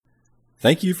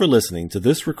Thank you for listening to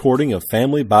this recording of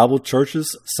Family Bible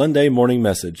Church's Sunday morning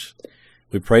message.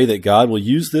 We pray that God will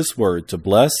use this word to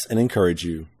bless and encourage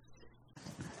you.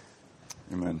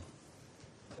 Amen.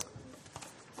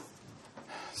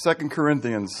 2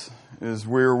 Corinthians is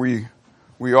where we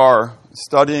are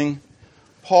studying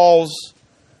Paul's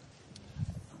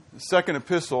second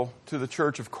epistle to the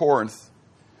church of Corinth.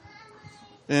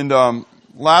 And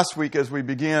last week as we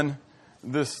began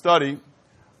this study,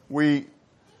 we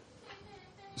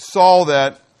saw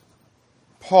that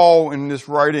Paul in this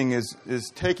writing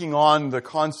is taking on the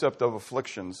concept of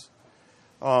afflictions.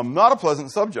 Not a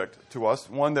pleasant subject to us,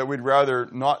 one that we'd rather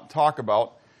not talk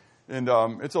about. And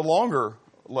it's a longer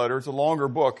letter, it's a longer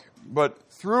book. But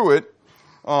through it,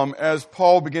 as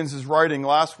Paul begins his writing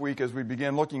last week, as we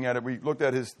began looking at it, we looked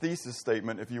at his thesis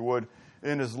statement, if you would,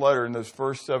 in his letter, in those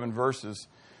first 7 verses,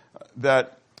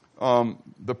 that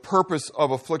the purpose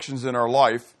of afflictions in our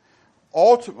life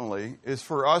ultimately is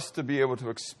for us to be able to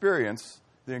experience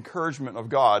the encouragement of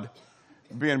God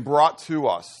being brought to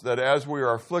us, that as we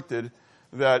are afflicted,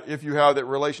 that if you have that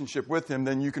relationship with Him,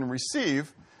 then you can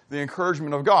receive the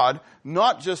encouragement of God,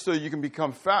 not just so you can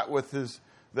become fat with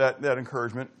that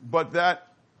encouragement, but that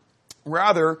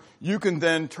rather you can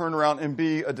then turn around and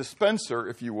be a dispenser,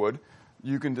 if you would.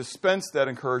 You can dispense that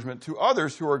encouragement to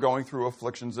others who are going through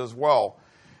afflictions as well.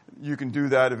 You can do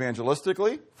that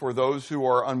evangelistically for those who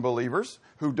are unbelievers,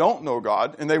 who don't know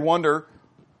God, and they wonder,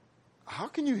 how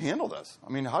can you handle this?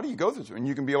 I mean, how do you go through this? And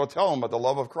you can be able to tell them about the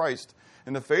love of Christ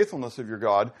and the faithfulness of your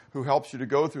God who helps you to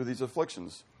go through these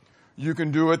afflictions. You can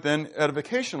do it then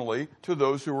edificationally to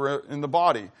those who are in the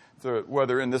body,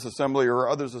 whether in this assembly or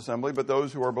others' assembly, but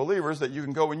those who are believers, that you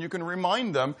can go and you can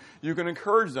remind them, you can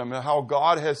encourage them how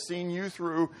God has seen you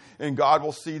through, and God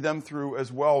will see them through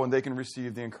as well, and they can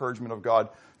receive the encouragement of God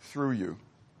through you.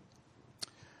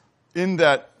 In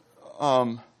that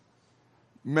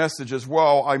message as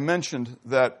well, I mentioned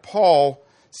that Paul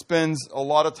spends a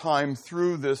lot of time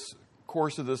through this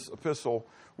course of this epistle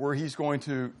where he's going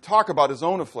to talk about his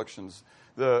own afflictions,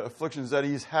 the afflictions that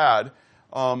he's had,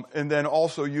 and then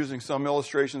also using some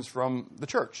illustrations from the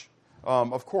church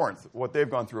of Corinth, what they've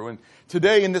gone through. And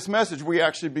today in this message, we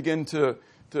actually begin to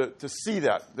see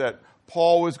that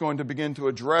Paul is going to begin to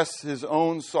address his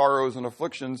own sorrows and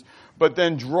afflictions, but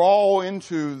then draw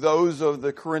into those of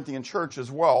the Corinthian church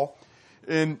as well.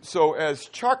 And so as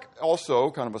Chuck also,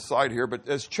 kind of a side here, but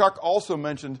as Chuck also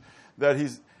mentioned that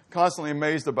he's constantly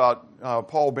amazed about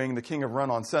Paul being the king of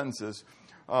run-on sentences,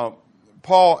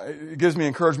 Paul gives me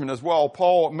encouragement as well.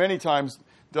 Paul many times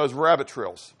does rabbit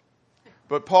trails,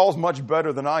 but Paul's much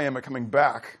better than I am at coming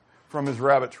back from his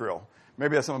rabbit trail.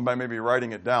 Maybe that's something by maybe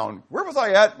writing it down. Where was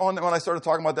I at when I started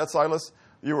talking about that, Silas?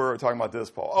 You were talking about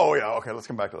this, Paul. Oh, yeah, okay, let's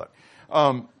come back to that.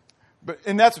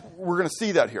 We're going to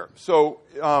see that here. So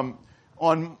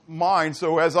on mine,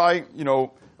 so as I,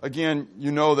 again,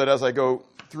 that as I go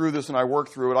through this and I work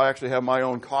through it, I actually have my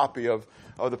own copy of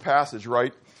the passage,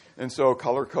 right? And so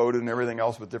color-coded and everything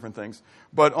else with different things.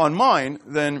 But on mine,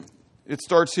 then it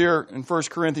starts here in 1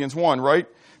 Corinthians 1, right?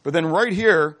 But then right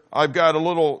here, I've got a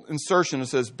little insertion that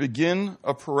says, begin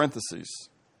of parentheses.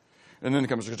 And then it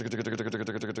comes all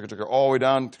the way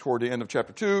down toward the end of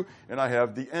chapter 2, and I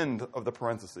have the end of the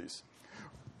parentheses.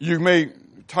 You may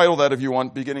title that, if you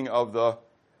want, beginning of the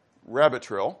rabbit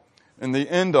trail, and the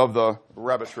end of the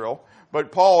rabbit trail.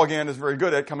 But Paul, again, is very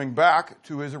good at coming back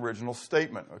to his original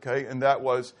statement, okay? And that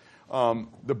was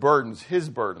the burdens, his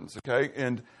burdens, okay?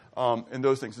 And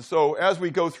those things. And so as we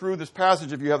go through this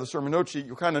passage, if you have the sermon note sheet,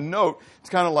 you'll kind of note, it's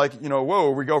kind of like,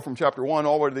 we go from chapter 1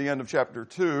 all the way to the end of chapter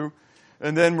 2,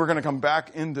 and then we're going to come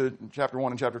back into chapter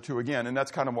 1 and chapter 2 again. And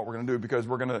that's kind of what we're going to do, because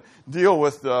we're going to deal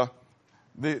with the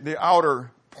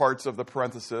outer parts of the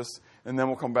parenthesis, and then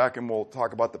we'll come back and we'll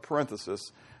talk about the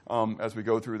parenthesis as we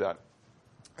go through that.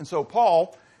 And so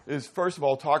Paul first of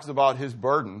all, talks about his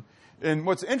burden. And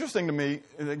what's interesting to me,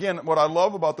 and again, what I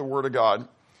love about the Word of God,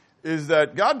 is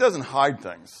that God doesn't hide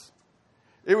things.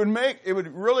 It would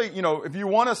really, if you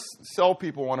want to sell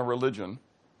people on a religion,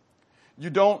 you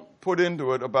don't put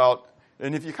into it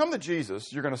and if you come to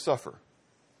Jesus, you're going to suffer.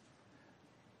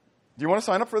 Do you want to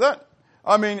sign up for that?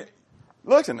 I mean,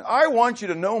 listen, I want you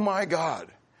to know my God.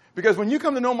 Because when you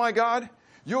come to know my God,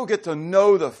 you'll get to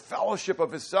know the fellowship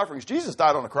of His sufferings. Jesus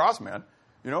died on the cross, man.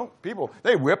 People,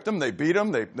 they whipped him, they beat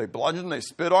him, they bludgeoned him, they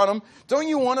spit on him. Don't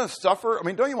you want to suffer? I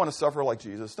mean, don't you want to suffer like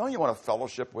Jesus? Don't you want to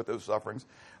fellowship with those sufferings?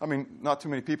 I mean, not too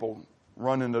many people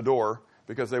run in the door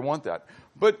because they want that.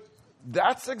 But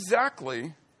that's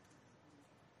exactly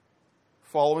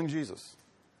following Jesus.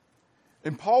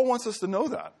 And Paul wants us to know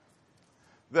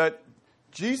that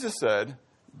Jesus said,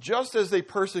 just as they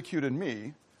persecuted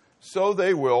me, so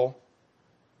they will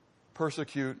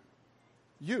persecute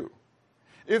you.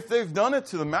 If they've done it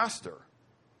to the master,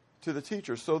 to the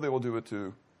teacher, so they will do it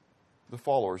to the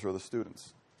followers or the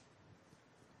students.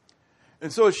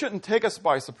 And so it shouldn't take us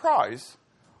by surprise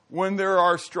when there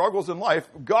are struggles in life.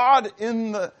 God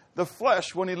in the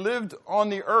flesh, when he lived on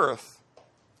the earth,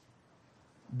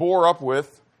 bore up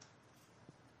with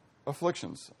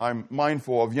afflictions. I'm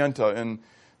mindful of Yenta in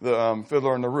the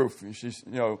Fiddler on the Roof. She's,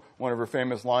 one of her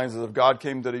famous lines is, if God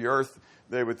came to the earth,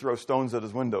 they would throw stones at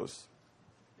his windows.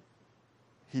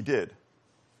 He did.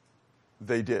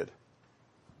 They did.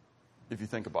 If you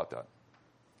think about that.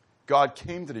 God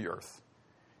came to the earth.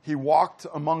 He walked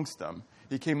amongst them.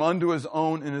 He came unto his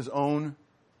own, and his own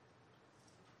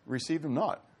received him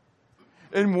not.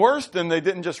 And worse than they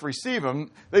didn't just receive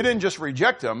him, they didn't just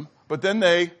reject him, but then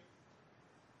they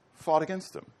fought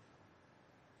against him.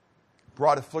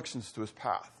 Brought afflictions to his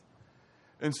path.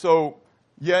 And so,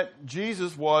 yet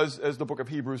Jesus was, as the book of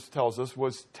Hebrews tells us,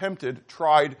 was tempted,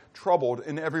 tried, troubled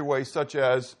in every way, such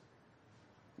as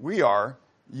we are,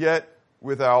 yet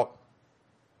without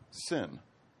sin.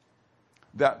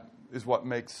 That is what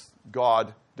makes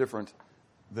God different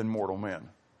than mortal man.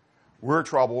 We're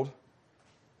troubled,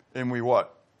 and we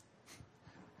what?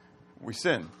 We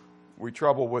sin. We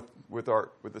trouble with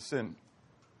the sin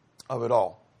of it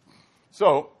all.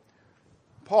 So,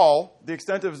 Paul, the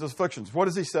extent of his afflictions, what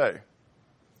does he say?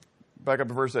 Back up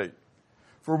to verse 8.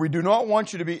 For we do not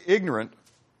want you to be ignorant,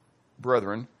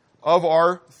 brethren, of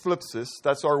our thlipsis.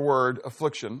 That's our word,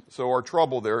 affliction. So our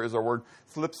trouble there is our word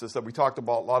thlipsis that we talked a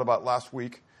lot about last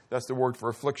week. That's the word for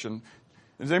affliction.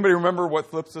 Does anybody remember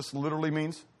what thlipsis literally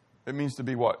means? It means to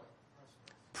be what?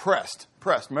 Pressed.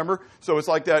 Pressed. Remember? So it's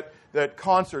like that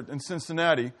concert in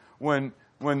Cincinnati when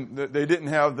they didn't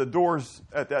have the doors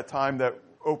at that time that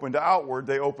opened outward,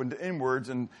 they opened inwards,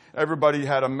 and everybody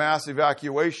had a mass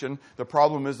evacuation. The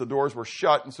problem is the doors were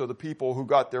shut, and so the people who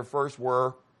got there first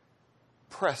were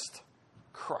pressed,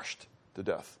 crushed to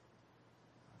death.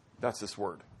 That's this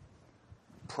word.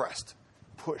 Pressed,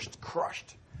 pushed,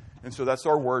 crushed. And so that's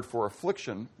our word for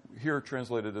affliction, here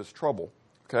translated as trouble.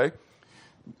 Okay?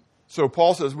 So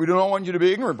Paul says, we do not want you to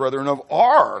be ignorant, brethren, of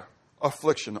our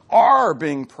affliction, our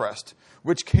being pressed,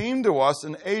 which came to us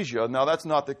in Asia. Now, that's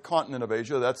not the continent of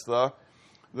Asia. That's the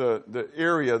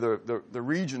area, the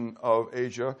region of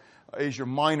Asia. Asia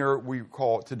Minor, we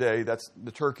call it today. That's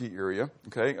the Turkey area,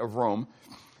 okay, of Rome.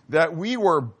 That we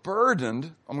were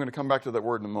burdened, I'm going to come back to that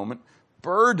word in a moment,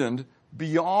 burdened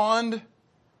beyond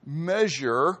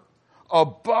measure,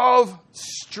 above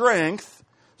strength,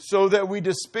 so that we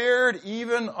despaired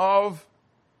even of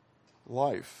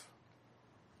life.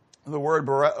 The word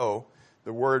bereo,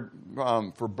 the word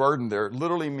for burden there,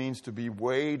 literally means to be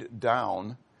weighed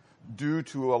down due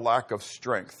to a lack of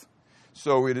strength.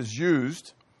 So it is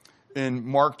used in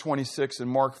Mark 26 and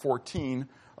Mark 14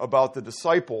 about the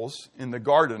disciples in the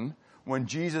garden when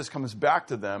Jesus comes back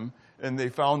to them and they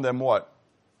found them what?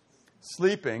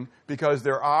 Sleeping, because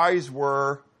their eyes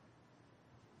were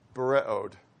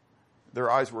bereoed. Their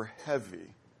eyes were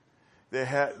heavy.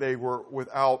 They were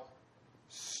without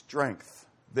strength.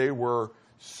 They were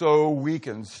so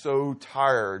weakened, so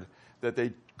tired that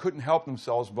they couldn't help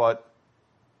themselves but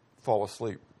fall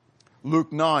asleep.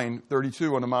 Luke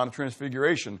 9:32 on the Mount of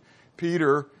Transfiguration.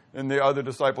 Peter and the other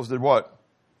disciples did what?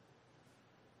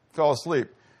 Fell asleep.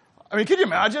 I mean, can you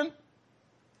imagine?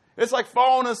 It's like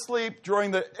falling asleep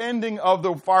during the ending of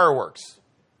the fireworks.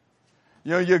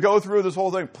 You go through this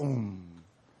whole thing, boom,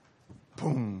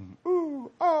 boom,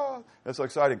 ooh, ah. That's so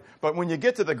exciting. But when you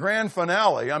get to the grand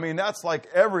finale, I mean, that's like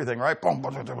everything, right? Boom,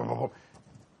 boom, boom, boom, boom.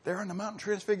 They're on the Mount of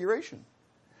Transfiguration.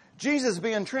 Jesus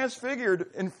being transfigured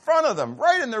in front of them,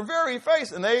 right in their very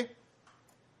face, and they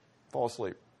fall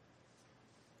asleep.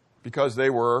 Because they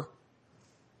were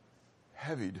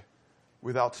heavied,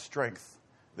 without strength.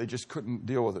 They just couldn't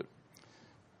deal with it.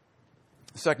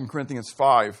 2 Corinthians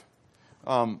 5,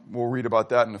 we'll read about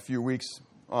that in a few weeks.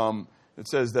 It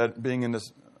says that being in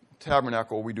this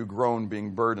tabernacle, we do groan,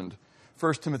 being burdened.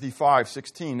 1 Timothy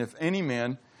 5:16, if any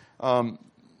man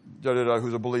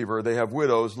who's a believer, they have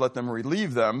widows, let them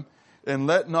relieve them, and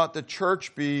let not the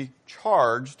church be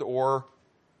charged or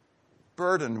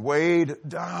burdened, weighed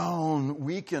down,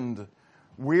 weakened,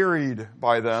 wearied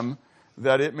by them,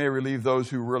 that it may relieve those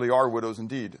who really are widows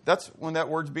indeed. That's when that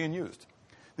word's being used.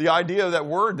 The idea of that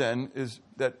word then is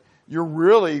that you're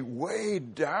really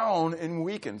weighed down and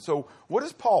weakened. So what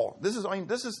is Paul? This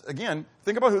is again,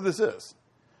 think about who this is.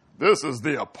 This is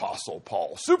the Apostle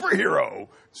Paul, superhero,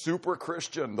 super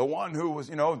Christian, the one who was,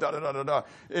 da-da-da-da-da,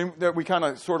 and that we kind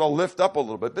of sort of lift up a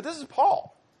little bit. But this is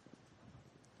Paul.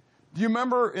 Do you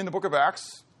remember in the book of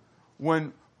Acts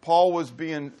when Paul was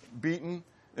being beaten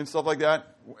and stuff like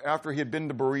that, after he had been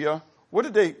to Berea, what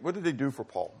did they do for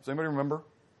Paul? Does anybody remember?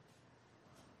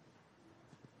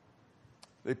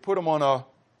 They put him on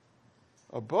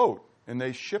a boat, and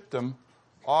they shipped him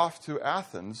off to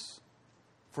Athens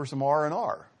for some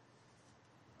R&R,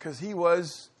 because he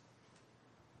was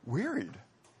wearied.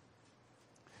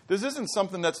 This isn't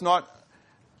something that's not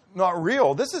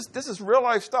real. This is real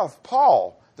life stuff.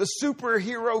 Paul, the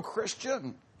superhero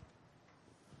Christian,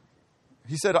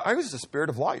 he said, I was the spirit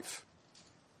of life.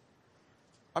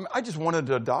 I just wanted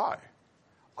to die.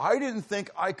 I didn't think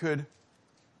I could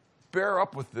bear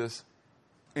up with this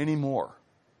anymore.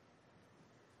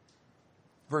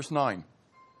 Verse 9.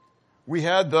 We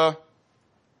had the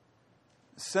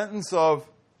sentence of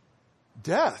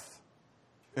death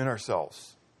in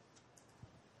ourselves.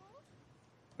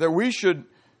 That we should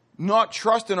not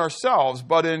trust in ourselves,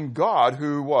 but in God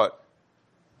who what?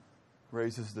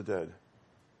 Raises the dead.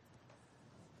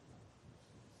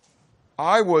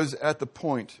 I was at the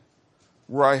point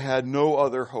where I had no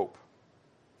other hope.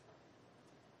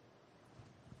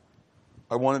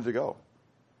 I wanted to go.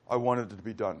 I wanted it to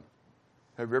be done.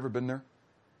 Have you ever been there?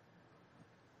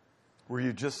 Where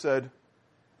you just said,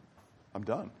 I'm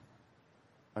done.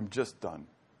 I'm just done.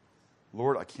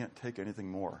 Lord, I can't take anything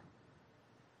more.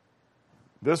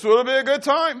 This would be a good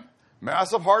time.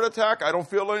 Massive heart attack. I don't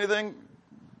feel anything.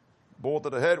 Bullet to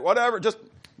the head. Whatever. Just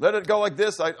let it go like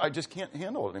this. I just can't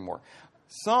handle it anymore.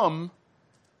 Some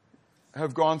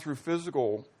have gone through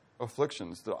physical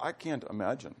afflictions that I can't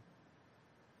imagine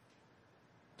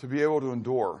to be able to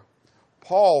endure.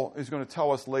 Paul is going to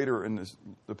tell us later in this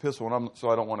epistle, and so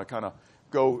I don't want to kind of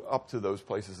go up to those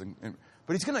places.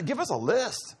 But he's going to give us a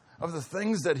list of the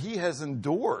things that he has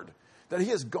endured, that he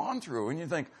has gone through. And you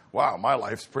think, wow, my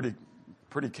life's pretty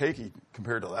cakey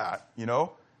compared to that, you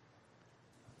know?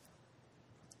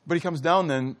 But he comes down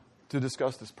then to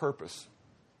discuss this purpose.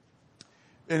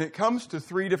 And it comes to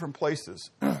three different places.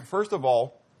 First of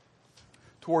all,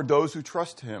 toward those who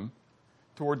trust him,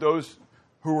 toward those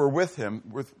who were with him,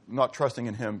 with not trusting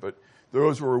in him, but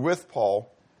those who were with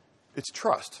Paul, it's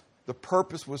trust. The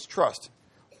purpose was trust.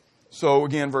 So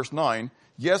again, verse 9,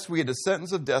 yes, we had a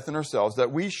sentence of death in ourselves,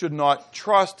 that we should not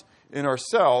trust in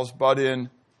ourselves, but in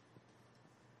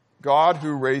God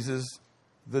who raises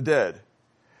the dead.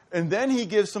 And then he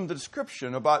gives some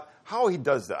description about how he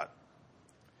does that.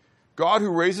 God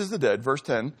who raises the dead, verse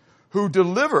 10, who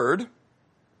delivered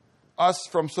us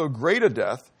from so great a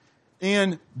death,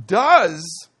 and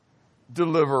does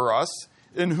deliver us,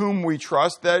 in whom we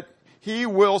trust, that he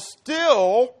will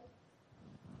still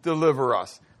deliver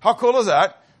us. How cool is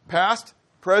that? Past,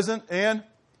 present, and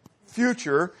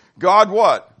future. God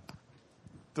what?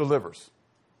 Delivers.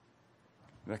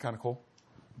 Isn't that kind of cool?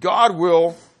 God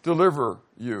will deliver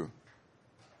you.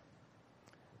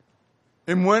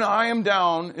 And when I am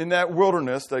down in that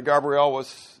wilderness that Gabrielle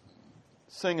was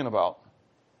singing about,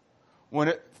 when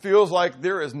it feels like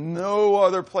there is no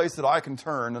other place that I can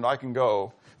turn and I can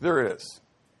go, there is.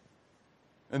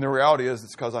 And the reality is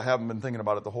it's because I haven't been thinking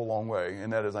about it the whole long way,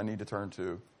 and that is I need to turn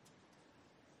to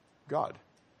God.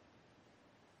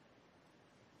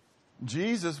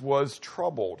 Jesus was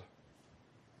troubled.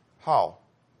 How?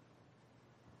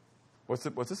 What's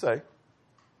it say?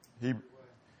 In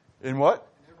what?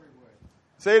 In every way.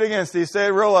 Say it again, Steve. Say it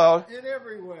real loud. In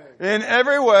every way. In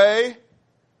every way.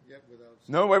 Yet without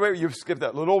sin. No, wait. You've skipped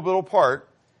that little part.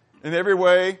 In every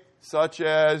way, such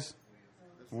as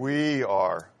we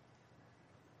are.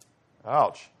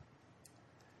 Ouch.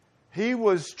 He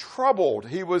was troubled.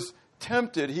 He was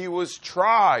tempted. He was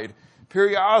tried.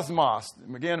 Periosmos.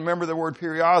 Again, remember the word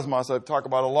periosmos I've talked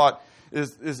about a lot.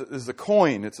 Is a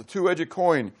coin. It's a two-edged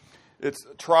coin. It's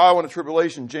a trial and a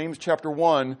tribulation. James chapter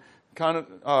 1, kind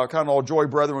of all joy,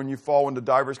 brethren, when you fall into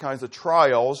divers kinds of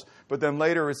trials. But then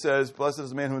later it says, blessed is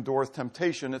the man who endureth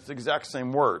temptation. It's the exact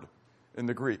same word in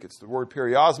the Greek. It's the word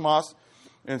periosmos.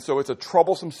 And so it's a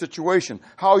troublesome situation.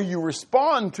 How you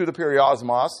respond to the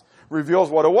periosmos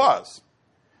reveals what it was.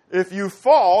 If you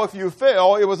fall, if you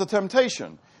fail, it was a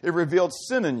temptation. It revealed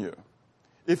sin in you.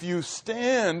 If you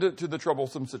stand to the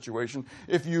troublesome situation,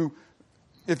 if you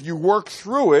work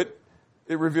through it,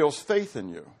 it reveals faith in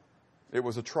you. It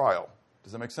was a trial.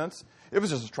 Does that make sense? It was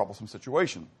just a troublesome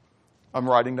situation. I'm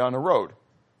riding down a road.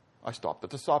 I stopped at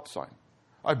the stop sign.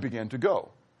 I began to go.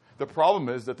 The problem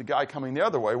is that the guy coming the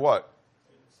other way, what?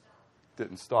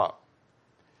 Didn't stop.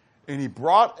 And he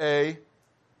brought a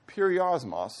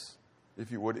periosmos,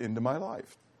 if you would, into my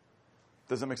life.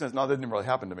 Does that make sense? Now, that didn't really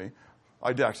happen to me.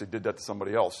 I actually did that to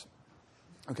somebody else.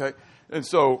 Okay? And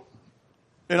so,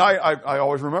 and I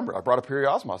always remember, I brought a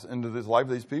periosmos into this life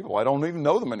of these people. I don't even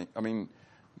know them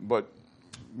but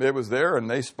it was there, and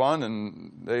they spun,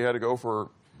 and they had to go for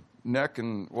neck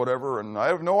and whatever, and I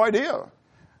have no idea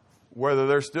whether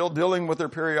they're still dealing with their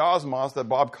periosmos that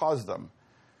Bob caused them.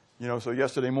 So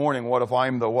yesterday morning, what if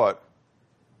I'm the what?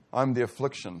 I'm the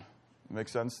affliction.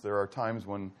 Makes sense? There are times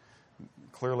when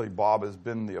clearly Bob has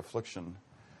been the affliction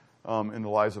in the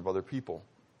lives of other people.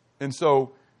 And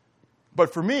so,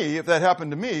 but for me, if that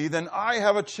happened to me, then I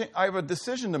have a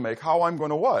decision to make how I'm going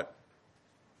to what?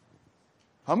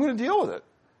 How I'm going to deal with it.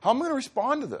 How I'm going to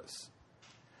respond to this.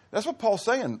 That's what Paul's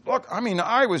saying. Look,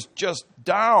 I was just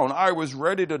down. I was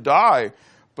ready to die.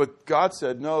 But God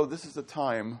said, no, this is the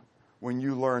time when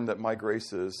you learn that my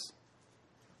grace is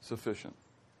sufficient.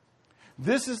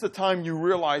 This is the time you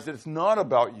realize that it's not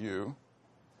about you,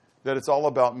 that it's all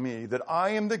about me, that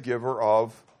I am the giver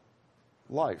of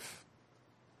life.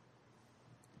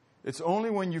 It's only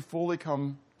when you fully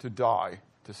come to die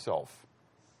to self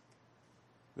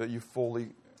that you fully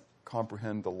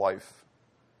comprehend the life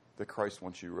that Christ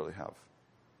wants you to really have.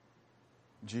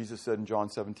 Jesus said in John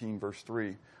 17, verse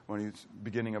 3, when he was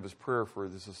beginning of his prayer for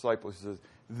his disciples, he says,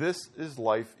 this is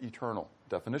life eternal.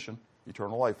 Definition,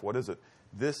 eternal life. What is it?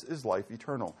 This is life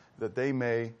eternal, that they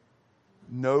may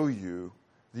know you,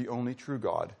 the only true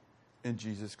God, and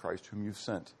Jesus Christ, whom you've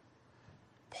sent.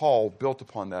 Paul built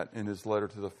upon that in his letter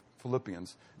to the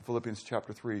Philippians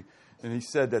chapter 3. And he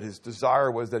said that his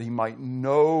desire was that he might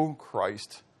know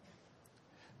Christ,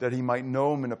 that he might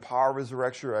know him in the power of his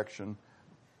resurrection,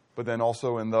 but then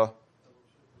also in the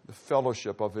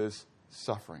fellowship of his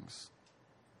sufferings.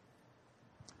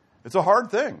 It's a hard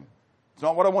thing. It's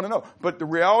not what I want to know. But the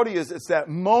reality is, it's that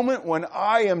moment when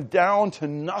I am down to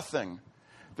nothing,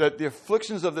 that the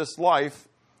afflictions of this life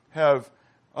have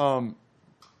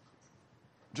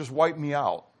just wiped me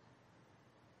out,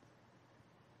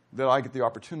 that I get the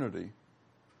opportunity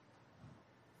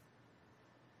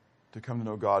to come to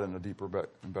know God in a deeper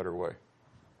and better way.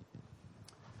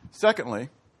 Secondly,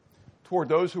 toward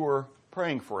those who are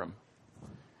praying for him,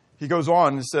 he goes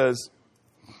on and says,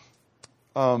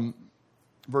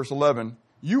 verse 11,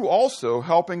 you also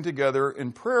helping together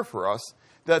in prayer for us,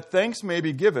 that thanks may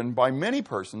be given by many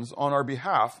persons on our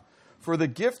behalf for the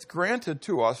gift granted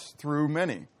to us through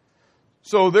many.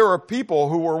 So there are people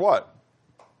who were what?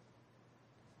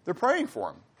 They're praying for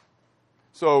him.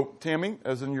 So Tammy,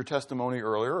 as in your testimony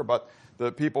earlier about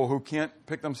the people who can't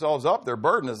pick themselves up, their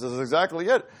burden, this is exactly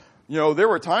it. There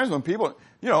were times when people,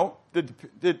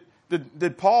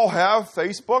 did Paul have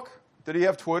Facebook? Did he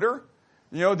have Twitter?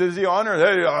 Does he honor?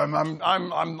 Hey,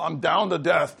 I'm down to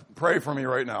death. Pray for me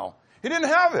right now. He didn't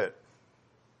have it.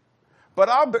 But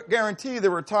I'll guarantee there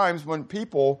were times when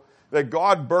that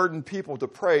God burdened people to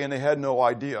pray and they had no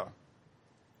idea.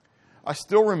 I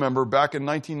still remember back in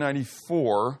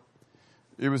 1994,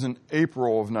 it was in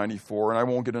April of 94, and I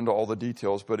won't get into all the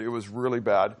details, but it was really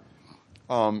bad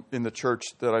in the church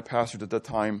that I pastored at that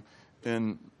time.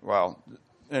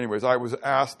 Anyways, I was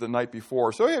asked the night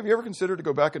before, so hey, have you ever considered to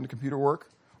go back into computer work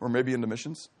or maybe into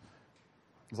missions?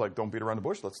 It's like, don't beat around the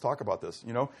bush. Let's talk about this.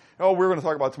 We're going to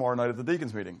talk about it tomorrow night at the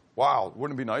deacons meeting. Wow,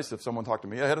 wouldn't it be nice if someone talked to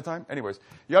me ahead of time? Anyways,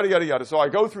 yada, yada, yada. So I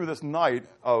go through this night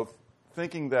of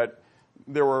thinking that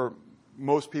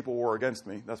most people were against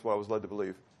me. That's what I was led to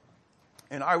believe.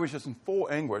 And I was just in full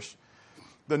anguish.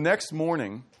 The next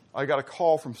morning, I got a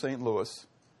call from St. Louis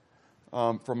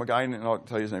from a guy, and I'll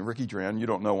tell you his name, Ricky Dran. You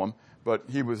don't know him. But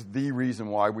he was the reason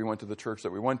why we went to the church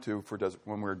that we went to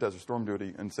when we were Desert Storm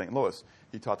duty in St. Louis.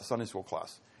 He taught the Sunday school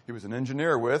class. He was an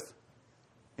engineer with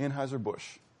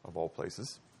Anheuser-Busch, of all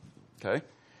places. Okay?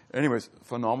 Anyways,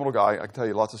 phenomenal guy. I can tell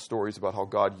you lots of stories about how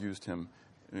God used him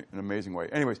in an amazing way.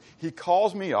 Anyways, he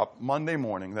calls me up Monday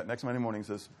morning, that next Monday morning,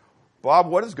 says, Bob,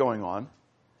 what is going on?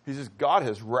 He says, God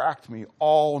has racked me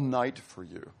all night for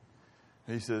you.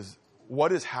 And he says,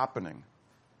 what is happening?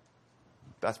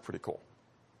 That's pretty cool.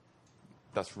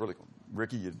 That's really cool.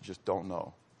 Ricky, you just don't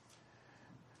know.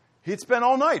 He'd spent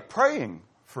all night praying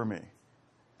for me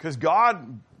because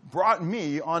God brought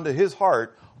me onto his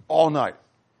heart all night.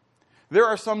 There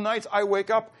are some nights I wake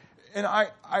up and I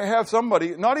have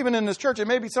somebody, not even in this church, it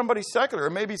may be somebody secular,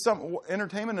 it may be some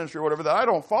entertainment industry or whatever that I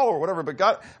don't follow or whatever, but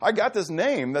God, I got this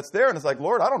name that's there and it's like,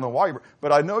 Lord, I don't know why,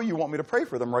 but I know you want me to pray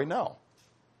for them right now.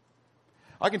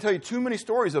 I can tell you too many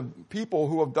stories of people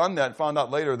who have done that and found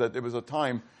out later that it was a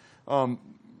time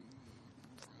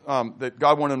that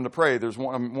God wanted them to pray. There's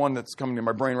one that's coming to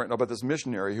my brain right now about this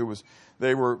missionary who was,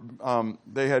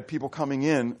 they had people coming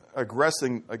in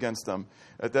aggressing against them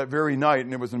at that very night,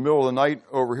 and it was in the middle of the night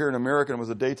over here in America, and it was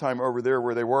a daytime over there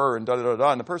where they were, and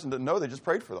da-da-da-da, and the person didn't know, they just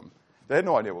prayed for them. They had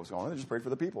no idea what was going on, they just prayed for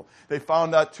the people. They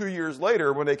found out 2 years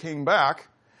later when they came back,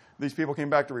 these people came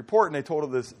back to report, and they told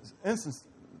of this instance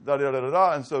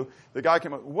da-da-da-da-da. And so the guy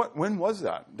came up, when was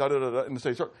that? Da-da-da-da. And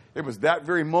they start, it was that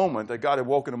very moment that God had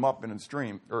woken him up from his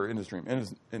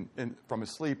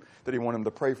sleep, that he wanted him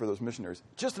to pray for those missionaries.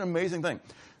 Just an amazing thing.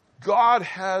 God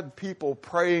had people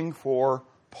praying for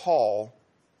Paul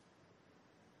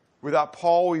without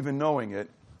Paul even knowing it,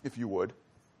 if you would,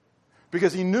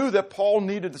 because he knew that Paul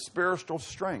needed the spiritual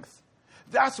strength.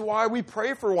 That's why we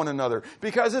pray for one another,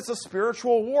 because it's a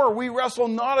spiritual war. We wrestle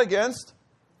not against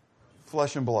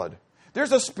flesh and blood.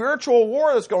 There's a spiritual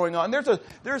war that's going on.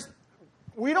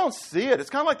 We don't see it. It's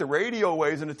kind of like the radio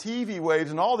waves and the TV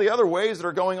waves and all the other waves that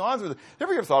are going on through. Have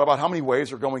you ever thought about how many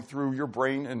waves are going through your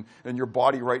brain and your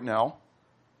body right now?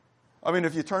 I mean,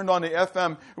 if you turned on the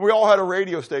FM, we all had a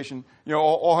radio station,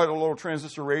 all had a little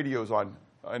transistor radios on.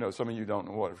 I know some of you don't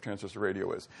know what a transistor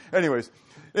radio is. Anyways,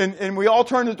 and we all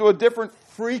turned into a different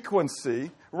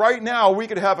frequency. Right now, we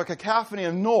could have a cacophony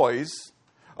of noise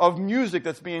of music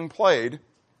that's being played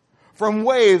from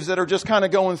waves that are just kind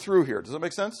of going through here. Does that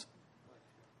make sense?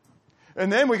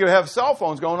 And then we could have cell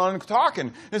phones going on and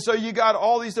talking. And so you got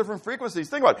all these different frequencies.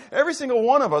 Think about it. Every single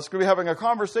one of us could be having a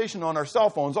conversation on our cell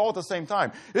phones all at the same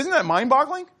time. Isn't that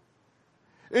mind-boggling?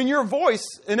 And your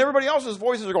voice and everybody else's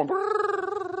voices are going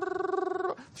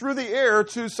through the air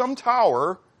to some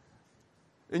tower,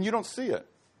 and you don't see it.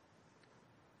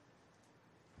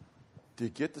 Do you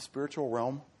get the spiritual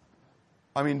realm?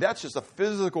 I mean, that's just a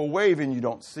physical wave, and you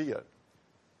don't see it.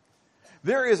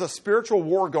 There is a spiritual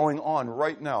war going on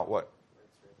right now. What?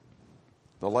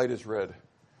 The light is red.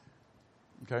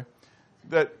 Okay?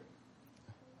 Good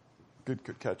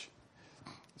catch.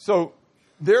 So,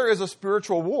 there is a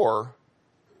spiritual war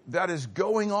that is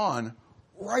going on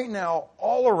right now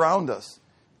all around us.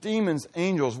 Demons,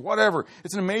 angels, whatever.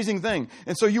 It's an amazing thing.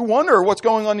 And so you wonder what's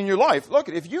going on in your life. Look,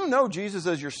 if you know Jesus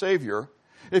as your Savior,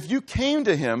 if you came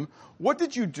to Him, what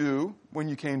did you do when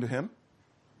you came to Him?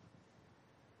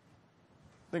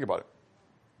 Think about it.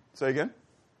 Say again.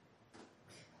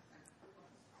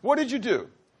 What did you do?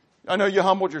 I know you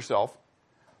humbled yourself.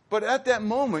 But at that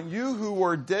moment, you who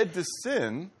were dead to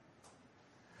sin,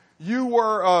 you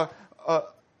were a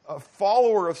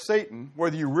follower of Satan,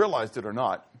 whether you realized it or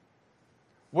not.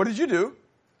 What did you do?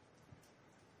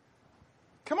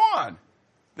 Come on.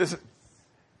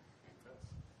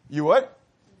 You what?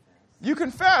 You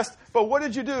confessed. But what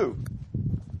did you do?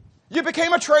 You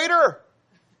became a traitor.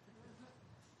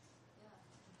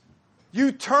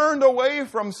 You turned away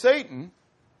from Satan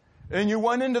and you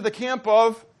went into the camp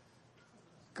of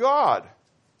God.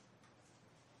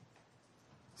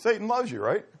 Satan loves you,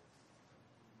 right?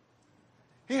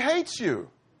 He hates you.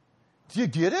 Do you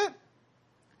get it?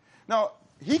 Now,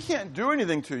 he can't do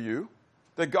anything to you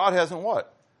that God hasn't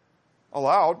what?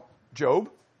 Allowed. Job.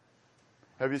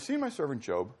 Have you seen my servant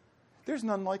Job? There's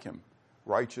none like him.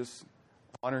 Righteous,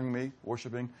 honoring me,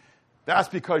 worshiping. That's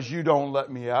because you don't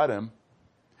let me at him.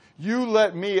 You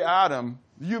let me at him.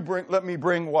 Let me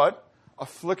bring what?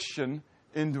 Affliction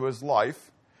into his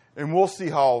life. And we'll see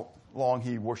how long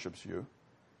he worships you.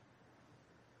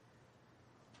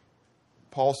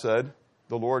 Paul said,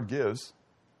 the Lord gives.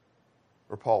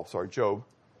 Job.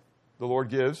 The Lord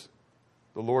gives.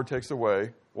 The Lord takes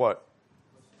away. What?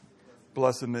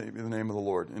 Blessed be the name of the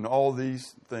Lord. In all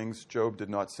these things, Job did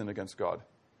not sin against God.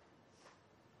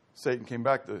 Satan came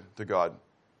back to God.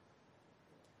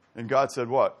 And God said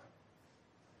what?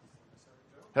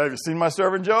 Have you seen my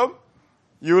servant Job?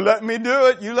 You let me do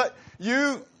it.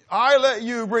 I let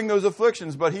you bring those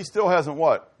afflictions, but he still hasn't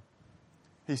what?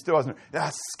 He still hasn't.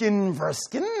 That's skin for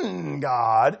skin,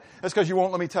 God. That's because you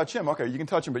won't let me touch him. Okay, you can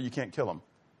touch him, but you can't kill him.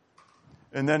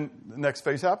 And then the next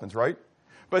phase happens, right?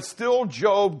 But still,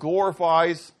 Job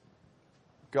glorifies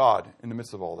God in the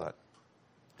midst of all that.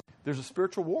 There's a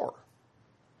spiritual war.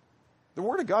 The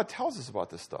Word of God tells us about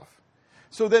this stuff.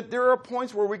 So that there are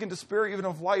points where we can despair even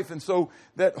of life. And so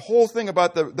that whole thing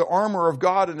about the armor of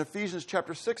God in Ephesians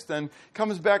chapter 6 then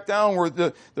comes back down where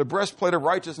the breastplate of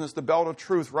righteousness, the belt of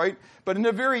truth, right? But in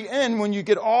the very end, when you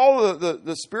get all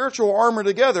the spiritual armor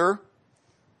together,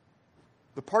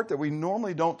 the part that we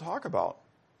normally don't talk about,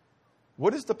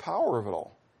 what is the power of it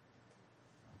all?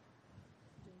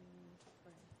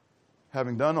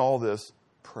 Having done all this,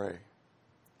 pray.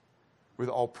 With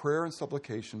all prayer and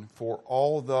supplication for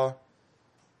all the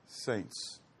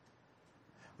saints.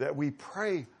 That we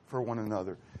pray for one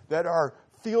another. That our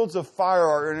fields of fire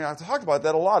are, and I talked about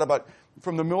that a lot, about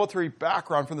from the military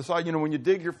background, from the side, when you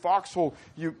dig your foxhole,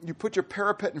 you put your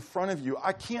parapet in front of you.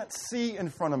 I can't see in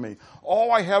front of me.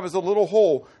 All I have is a little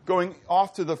hole going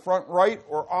off to the front right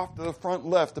or off to the front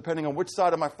left, depending on which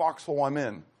side of my foxhole I'm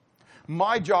in.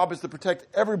 My job is to protect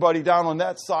everybody down on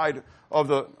that side of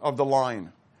the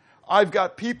line. I've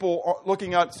got people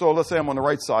looking at, so let's say I'm on the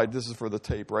right side. This is for the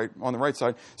tape, right? On the right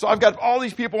side. So I've got all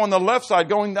these people on the left side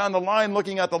going down the line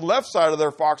looking at the left side of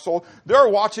their foxhole. They're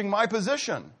watching my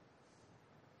position.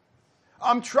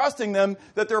 I'm trusting them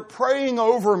that they're praying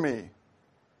over me.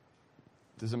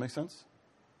 Does it make sense?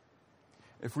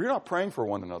 If we're not praying for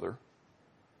one another,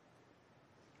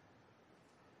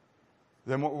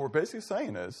 then what we're basically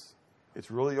saying is it's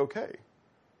really okay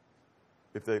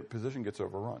if the position gets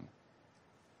overrun.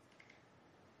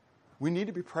 We need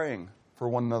to be praying for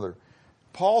one another.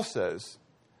 Paul says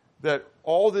that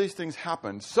all these things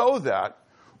happen so that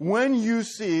when you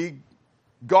see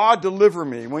God deliver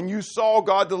me, when you saw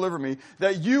God deliver me,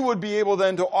 that you would be able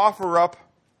then to offer up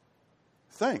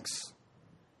thanks.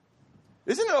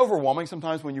 Isn't it overwhelming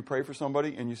sometimes when you pray for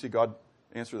somebody and you see God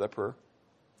answer that prayer?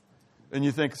 And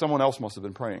you think someone else must have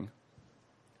been praying.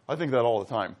 I think that all the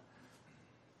time.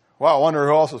 Wow, I wonder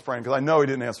who else was praying because I know he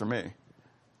didn't answer me.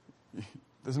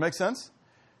 Does it make sense?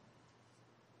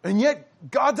 And yet,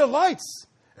 God delights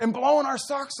in blowing our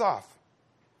socks off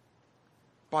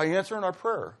by answering our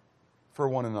prayer for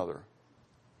one another.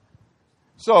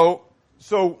 So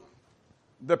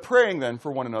the praying then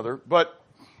for one another, but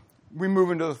we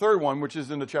move into the third one, which is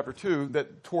into chapter 2,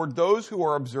 that toward those who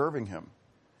are observing him.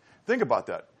 Think about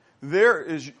that. There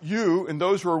is you and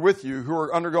those who are with you who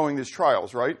are undergoing these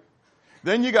trials, right?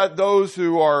 Then you got those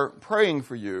who are praying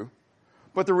for you.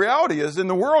 But the reality is, in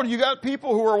the world, you got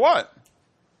people who are what?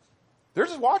 They're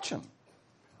just watching.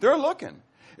 They're looking.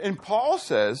 And Paul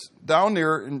says, down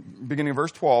there in beginning of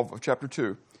verse 12 of chapter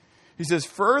 2, he says,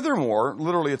 furthermore,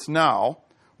 literally it's now,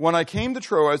 when I came to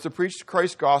Troas to preach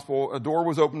Christ's gospel, a door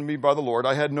was opened to me by the Lord.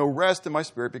 I had no rest in my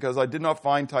spirit because I did not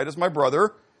find Titus my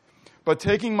brother. But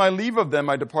taking my leave of them,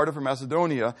 I departed for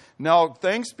Macedonia. Now,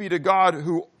 thanks be to God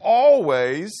who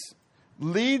always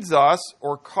leads us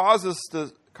or causes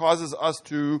us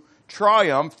to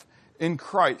triumph in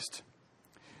Christ.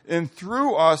 And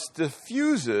through us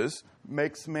diffuses,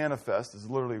 makes manifest,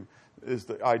 is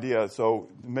the idea, so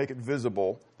make it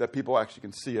visible that people actually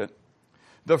can see it,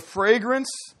 the fragrance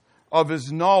of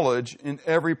his knowledge in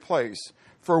every place.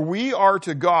 For we are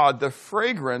to God the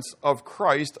fragrance of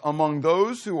Christ among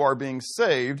those who are being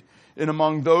saved and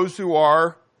among those who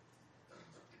are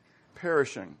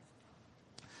perishing.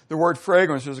 The word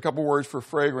fragrance, there's a couple words for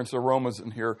fragrance, aromas in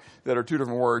here that are two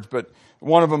different words, but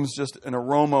one of them is just an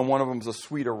aroma and one of them is a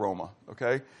sweet aroma,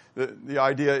 okay? The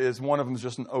idea is one of them is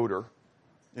just an odor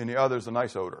and the other is a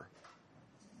nice odor.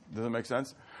 Does that make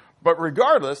sense? But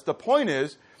regardless, the point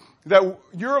is that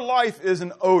your life is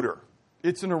an odor.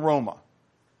 It's an aroma.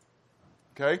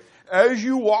 Okay? As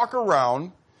you walk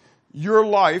around, your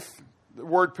life, the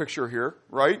word picture here,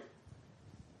 right,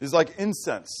 is like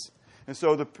incense. And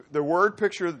so the word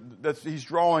picture that he's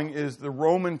drawing is the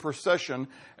Roman procession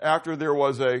after there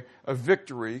was a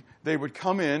victory. They would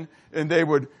come in and they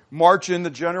would march in. The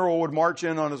general would march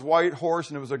in on his white horse,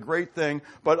 and it was a great thing.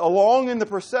 But along in the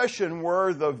procession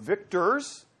were the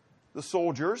victors, the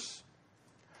soldiers,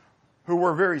 who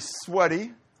were very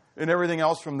sweaty and everything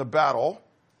else from the battle.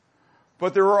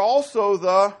 But there were also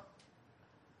the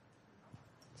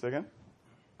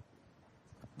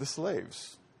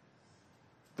slaves,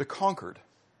 the conquered,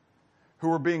 who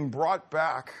were being brought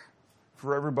back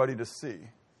for everybody to see.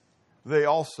 They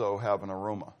also have an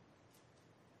aroma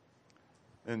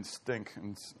and stink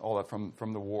and all that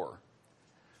from the war.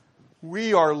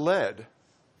 We are led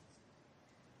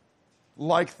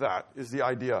like that, is the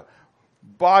idea,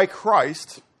 by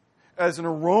Christ as an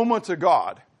aroma to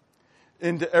God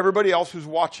into everybody else who's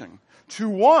watching.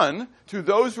 To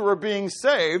those who are being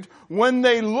saved, when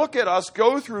they look at us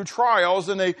go through trials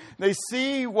and they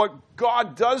see what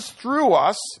God does through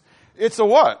us, it's a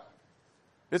what?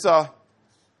 It's a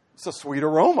sweet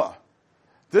aroma.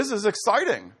 This is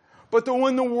exciting. But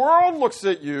when the world looks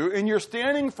at you and you're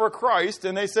standing for Christ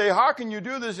and they say, how can you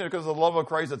do this? Because of the love of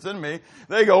Christ that's in me,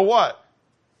 they go, what?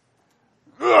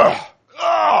 Ugh!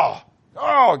 Oh!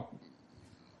 Oh!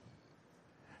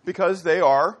 Because they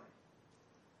are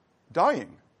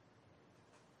dying.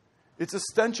 It's a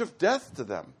stench of death to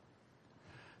them.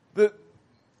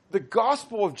 The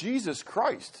gospel of Jesus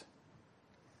Christ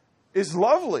is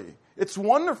lovely. It's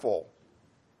wonderful.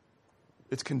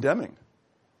 It's condemning.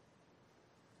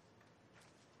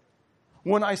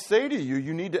 When I say to you,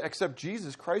 you need to accept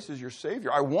Jesus Christ as your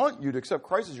Savior. I want you to accept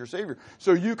Christ as your Savior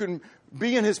so you can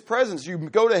be in His presence. You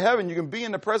go to heaven. You can be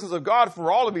in the presence of God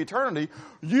for all of eternity.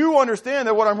 You understand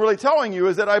that what I'm really telling you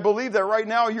is that I believe that right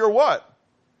now you're what?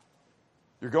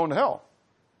 You're going to hell.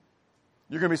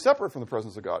 You're going to be separate from the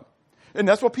presence of God. And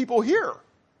that's what people hear.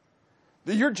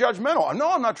 That you're judgmental. No,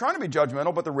 I'm not trying to be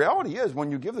judgmental, but the reality is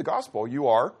when you give the gospel, you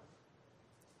are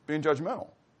being judgmental.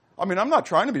 I mean, I'm not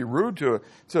trying to be rude to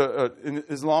an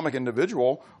Islamic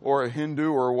individual or a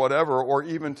Hindu or whatever, or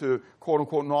even to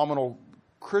quote-unquote nominal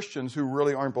Christians who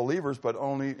really aren't believers but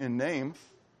only in name.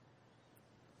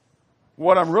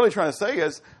 What I'm really trying to say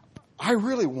is, I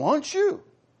really want you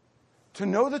to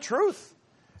know the truth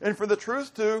and for the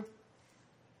truth to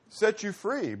set you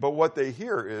free. But what they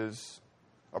hear is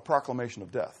a proclamation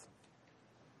of death.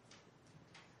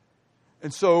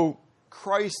 And so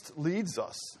Christ leads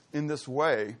us in this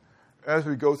way as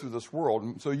we go through this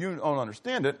world. So you don't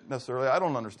understand it necessarily. I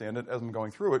don't understand it as I'm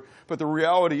going through it. But the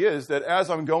reality is that as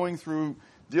I'm going through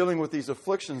dealing with these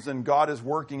afflictions and God is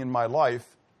working in my life,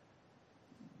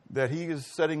 that he is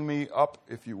setting me up,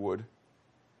 if you would,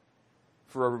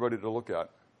 for everybody to look at.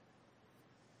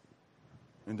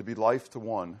 And to be life to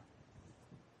one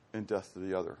and death to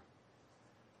the other.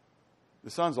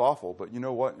 It sounds awful, but you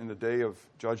know what? In the day of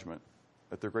judgment,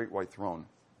 at the great white throne,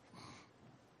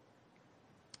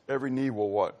 every knee will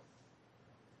what?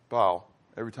 Bow.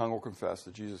 Every tongue will confess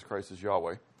that Jesus Christ is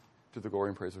Yahweh, to the glory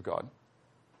and praise of God.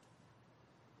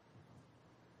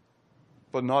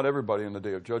 But not everybody in the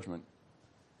day of judgment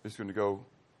is going to go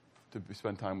to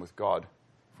spend time with God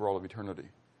for all of eternity.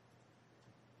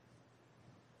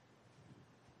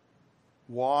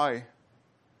 Why?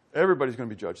 Everybody's going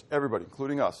to be judged. Everybody,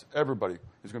 including us. Everybody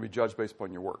is going to be judged based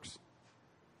upon your works.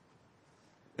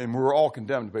 And we're all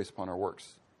condemned based upon our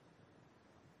works.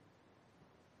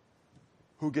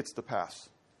 Who gets the pass?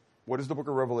 What does the book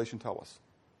of Revelation tell us?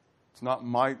 This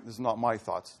is not my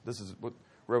thoughts. This is what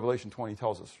Revelation 20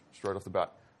 tells us straight off the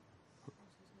bat.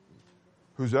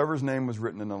 Whosever's name was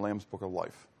written in the Lamb's book of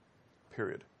life.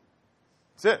 Period.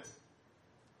 That's it.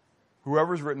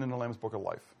 Whoever's written in the Lamb's book of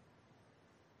life.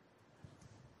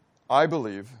 I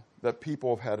believe that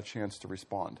people have had a chance to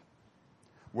respond.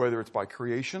 Whether it's by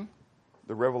creation,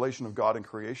 the revelation of God in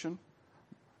creation.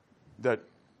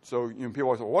 So people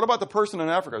always say, well, what about the person in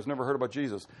Africa who's never heard about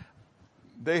Jesus?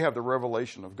 They have the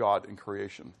revelation of God in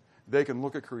creation. They can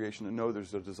look at creation and know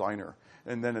there's a designer.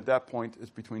 And then at that point,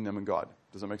 it's between them and God.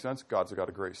 Does that make sense? God's a God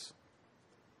of grace.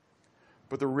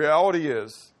 But the reality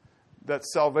is that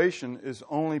salvation is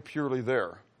only purely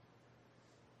there.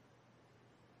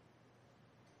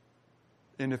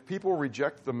 And if people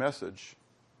reject the message,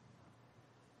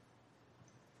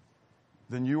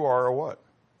 then you are a what?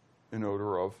 An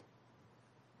odor of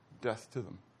death to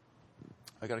them.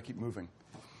 I got to keep moving.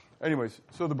 Anyways,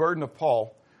 so the burden of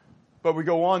Paul. But we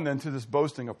go on then to this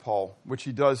boasting of Paul, which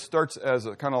he does, starts as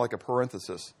a kind of like a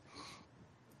parenthesis.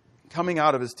 Coming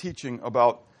out of his teaching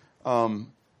about,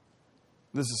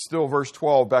 this is still verse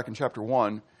 12 back in chapter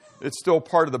 1. It's still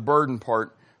part of the burden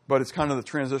part, but it's kind of the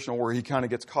transitional where he kind of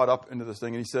gets caught up into this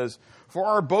thing. And he says, for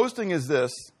our boasting is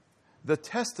this, the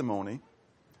testimony,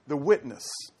 the witness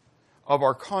of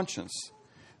our conscience,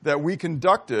 that we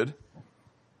conducted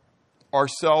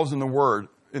ourselves in the world.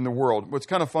 What's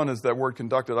kind of fun is that word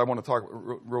conducted. I want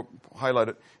to highlight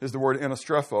it, is the word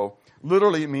anastrepho.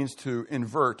 Literally, it means to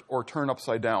invert or turn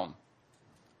upside down.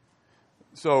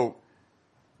 So,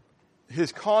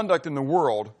 his conduct in the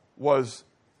world was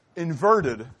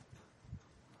inverted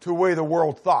to the way the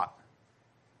world thought.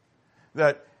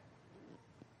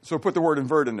 So put the word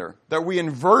invert in there. That we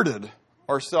inverted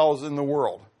ourselves in the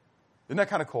world. Isn't that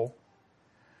kind of cool?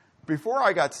 Before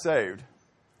I got saved,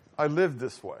 I lived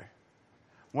this way.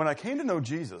 When I came to know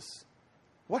Jesus,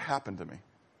 what happened to me?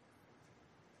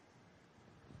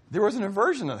 There was an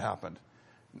inversion that happened.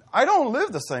 I don't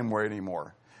live the same way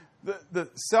anymore. In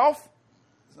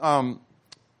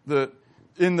the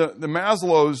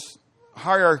Maslow's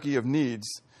hierarchy of needs,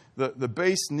 the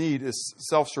base need is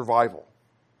self-survival.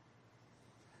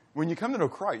 When you come to know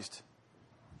Christ,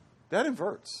 that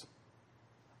inverts.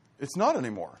 It's not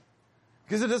anymore.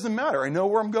 Because it doesn't matter. I know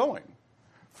where I'm going.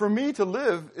 For me to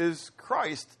live is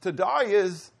Christ. To die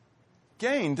is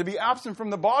gain. To be absent from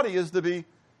the body is to be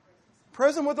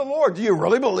present with the Lord. Do you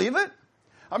really believe it?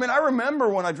 I mean, I remember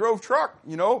when I drove truck,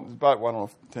 about, I don't know,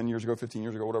 10 years ago, 15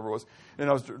 years ago, whatever it was. And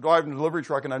I was driving a delivery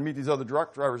truck, and I'd meet these other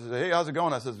truck drivers and say, hey, how's it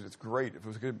going? I said, it's great.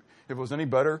 If it was any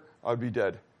better, I'd be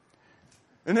dead.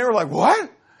 And they were like,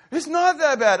 what? It's not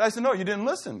that bad. I said, no, you didn't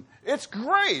listen. It's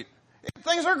great.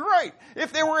 Things are great.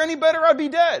 If they were any better, I'd be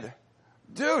dead.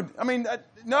 Dude, I mean,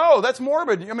 no, that's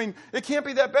morbid. I mean, it can't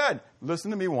be that bad.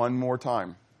 Listen to me one more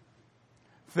time.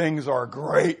 Things are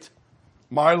great.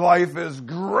 My life is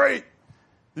great.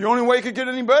 The only way it could get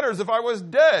any better is if I was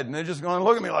dead. And they're just going to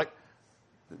look at me like,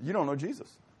 you don't know Jesus.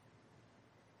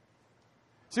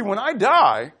 See, when I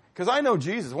die, because I know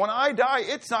Jesus, when I die,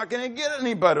 it's not going to get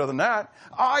any better than that.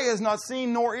 Eye has not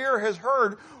seen, nor ear has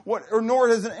heard, nor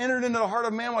has it entered into the heart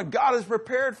of man what God has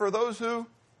prepared for those who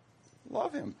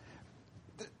love him.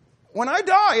 when I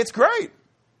die, it's great.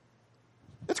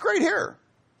 It's great here.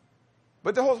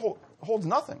 But it holds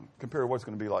nothing compared to what it's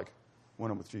going to be like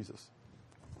when I'm with Jesus.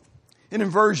 In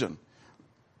inversion,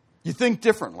 you think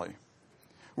differently.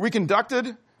 We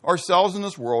conducted ourselves in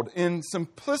this world in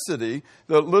simplicity.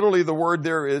 Literally, the word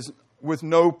there is with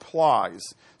no plies.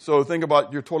 So think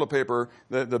about your toilet paper.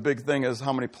 The big thing is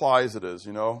how many plies it is,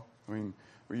 you know. I mean,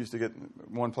 we used to get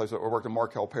one place. I worked at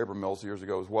Markel Paper Mills years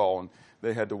ago as well, and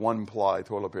they had the one-ply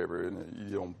toilet paper,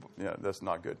 and that's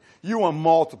not good. You want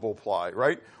multiple ply,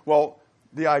 right? Well,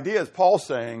 the idea is Paul's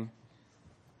saying,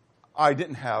 I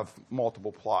didn't have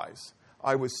multiple plies.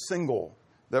 I was single.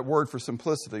 That word for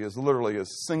simplicity is literally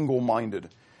single-minded.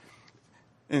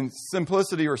 In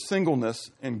simplicity or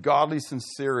singleness and godly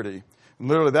sincerity. And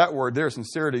literally that word there,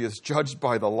 sincerity, is judged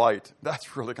by the light.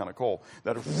 That's really kind of cool.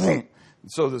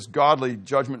 So this godly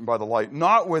judgment by the light,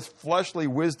 not with fleshly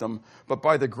wisdom, but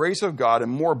by the grace of God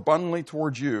and more abundantly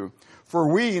towards you. For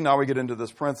we, now we get into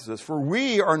this parenthesis, for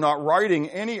we are not writing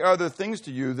any other things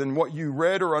to you than what you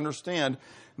read or understand.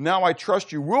 Now I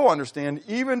trust you will understand,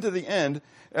 even to the end,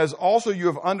 as also you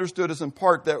have understood us in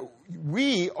part, that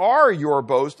we are your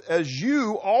boast, as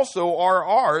you also are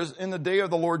ours in the day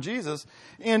of the Lord Jesus.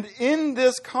 And in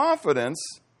this confidence,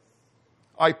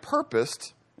 I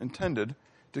intended,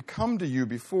 to come to you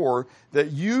before,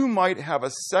 that you might have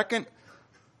a second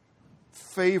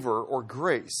favor or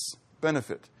grace,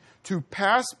 benefit, to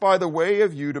pass by the way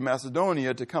of you to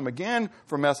Macedonia, to come again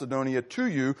from Macedonia to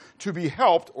you, to be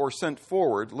helped or sent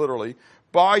forward, literally,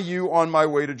 by you on my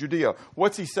way to Judea.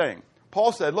 What's he saying?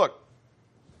 Paul said, look,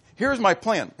 here's my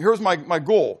plan. Here's my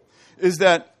goal, is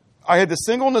that I had the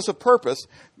singleness of purpose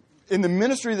in the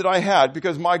ministry that I had,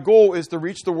 because my goal is to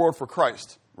reach the world for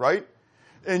Christ, right?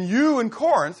 And you in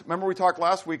Corinth, remember we talked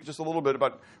last week just a little bit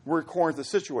about where Corinth is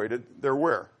situated. They're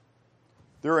where?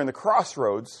 They're in the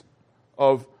crossroads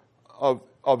of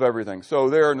everything.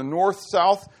 So they're in the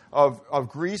north-south of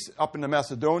Greece, up into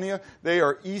Macedonia. They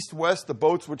are east-west. The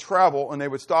boats would travel, and they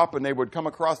would stop, and they would come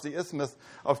across the isthmus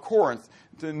of Corinth.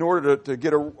 In order to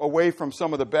get away from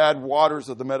some of the bad waters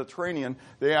of the Mediterranean,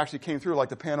 they actually came through like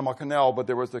the Panama Canal, but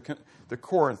there was the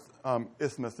Corinth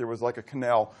isthmus. There was like a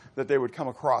canal that they would come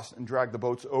across and drag the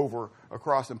boats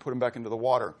across and put them back into the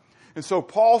water. And so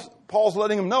Paul's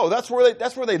letting them know that's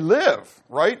where they live,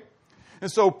 right?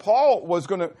 And so Paul was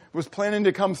planning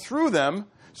to come through them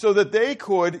so that they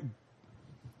could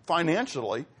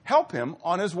financially help him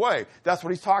on his way. That's what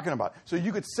he's talking about. So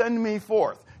you could send me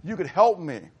forth. You could help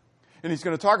me. And he's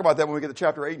going to talk about that when we get to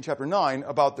chapter 8 and chapter 9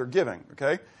 about their giving,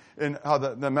 okay? And how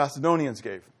the Macedonians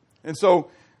gave. And so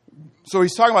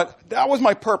he's talking about, that was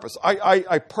my purpose.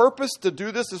 I purposed to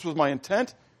do this. This was my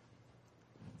intent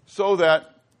so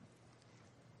that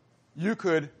you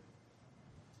could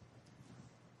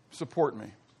support me.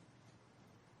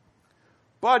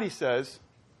 But he says,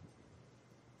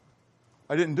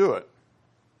 I didn't do it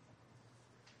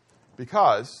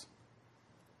because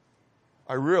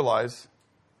I realize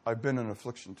I've been an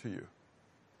affliction to you.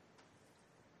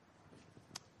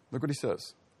 Look what he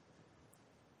says.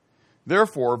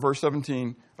 Therefore, verse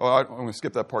 17, I'm going to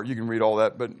skip that part. You can read all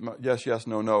that, but yes, yes,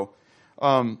 no, no.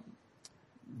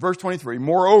 Verse 23,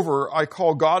 moreover, I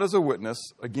call God as a witness,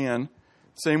 again,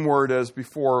 same word as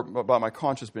before about my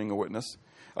conscience being a witness,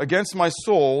 against my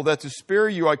soul, that to spare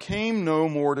you I came no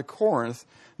more to Corinth,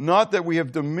 not that we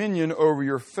have dominion over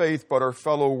your faith, but are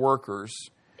fellow workers.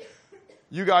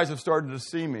 You guys have started to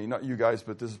see me, not you guys,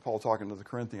 but this is Paul talking to the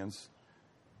Corinthians,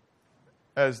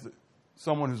 as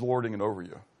someone who's lording it over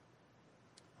you.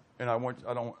 And I don't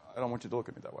want you to look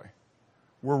at me that way.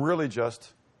 We're really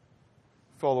just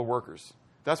fellow workers.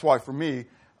 That's why for me,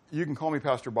 you can call me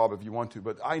Pastor Bob if you want to,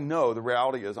 but I know the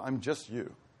reality is I'm just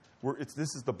you.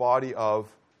 This is the body of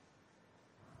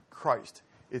Christ.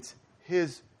 It's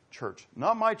his church,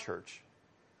 not my church.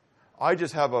 I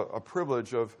just have a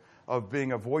privilege of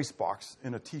being a voice box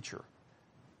and a teacher.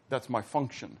 That's my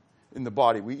function in the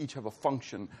body. We each have a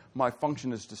function. My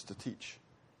function is just to teach.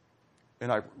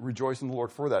 And I rejoice in the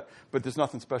Lord for that. But there's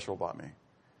nothing special about me.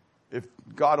 If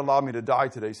God allowed me to die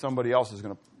today, somebody else is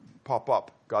going to pop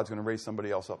up. God's going to raise somebody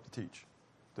else up to teach.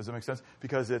 Does that make sense?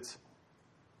 Because it's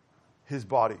his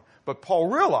body. But Paul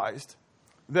realized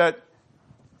that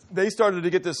they started to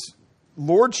get this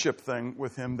lordship thing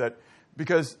with him, that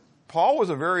because Paul was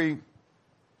a very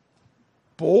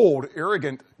bold,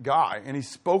 arrogant guy, and he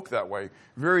spoke that way,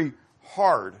 very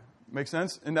hard. Make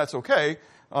sense? And that's okay,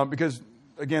 because,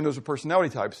 again, those are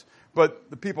personality types. But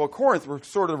the people of Corinth were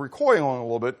sort of recoiling a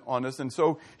little bit on this, and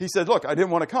so he said, look, I didn't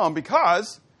want to come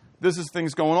because this is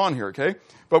things going on here, okay?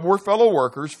 But we're fellow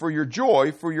workers for your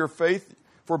joy, for your faith,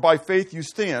 for by faith you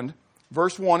stand,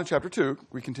 verse 1 of chapter 2.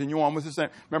 We continue on with the same.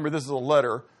 Remember, this is a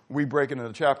letter. We break into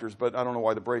the chapters, but I don't know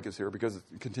why the break is here because it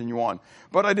continue on.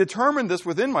 But I determined this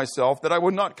within myself, that I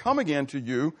would not come again to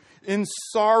you in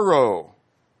sorrow.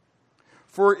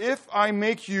 For if I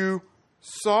make you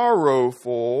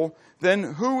sorrowful,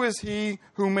 then who is he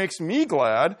who makes me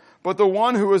glad but the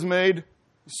one who is made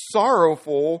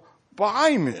sorrowful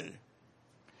by me?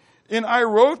 And I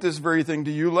wrote this very thing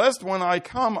to you, lest when I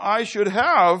come I should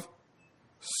have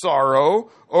sorrow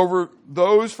over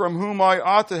those from whom I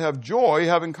ought to have joy,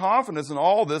 having confidence in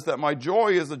all this, that my joy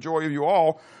is the joy of you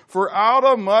all. For out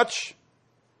of much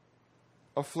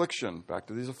affliction, back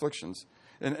to these afflictions,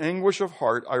 and anguish of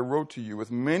heart, I wrote to you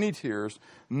with many tears,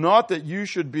 not that you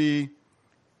should be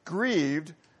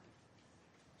grieved,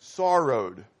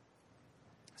 sorrowed.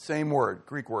 Same word,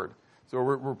 Greek word. So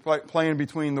we're playing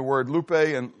between the word lupe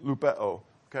and lupeo.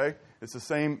 Okay? It's the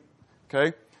same.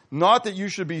 Okay? Not that you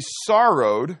should be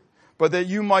sorrowed, but that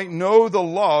you might know the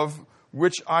love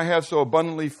which I have so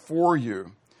abundantly for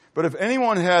you. But if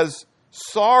anyone has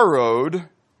sorrowed,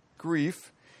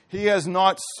 grief, he has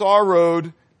not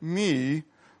sorrowed me,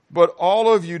 but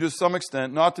all of you to some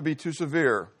extent, not to be too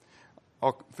severe.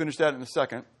 I'll finish that in a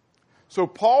second. So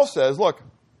Paul says, look,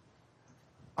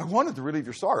 I wanted to relieve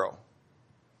your sorrow.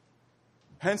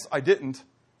 Hence, I didn't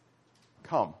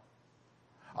come.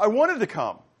 I wanted to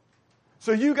come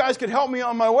so you guys could help me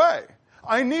on my way.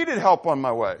 I needed help on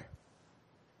my way.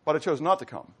 But I chose not to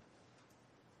come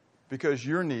because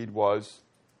your need was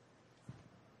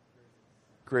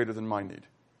greater than my need.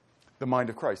 The mind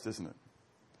of Christ, isn't it?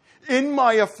 In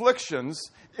my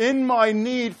afflictions, in my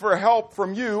need for help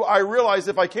from you, I realized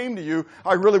if I came to you,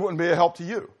 I really wouldn't be a help to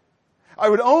you. I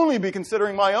would only be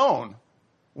considering my own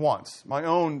wants, my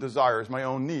own desires, my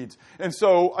own needs. And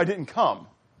so I didn't come.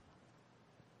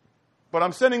 But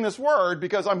I'm sending this word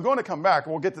because I'm going to come back.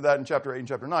 We'll get to that in chapter 8 and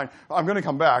chapter 9. I'm going to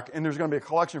come back, and there's going to be a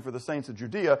collection for the saints of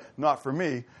Judea, not for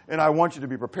me. And I want you to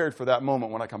be prepared for that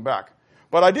moment when I come back.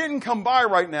 But I didn't come by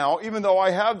right now, even though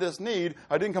I have this need.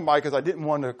 I didn't come by because I didn't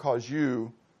want to cause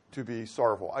you to be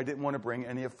sorrowful. I didn't want to bring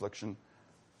any affliction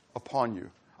upon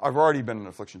you. I've already been an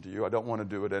affliction to you. I don't want to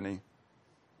do it any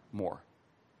more.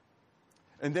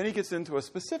 And then he gets into a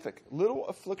specific little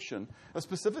affliction, a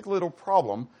specific little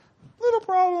problem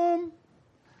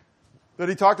that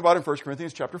he talked about in 1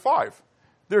 Corinthians chapter 5.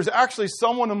 There's actually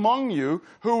someone among you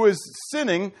who is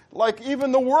sinning like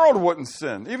even the world wouldn't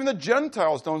sin. Even the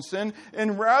Gentiles don't sin.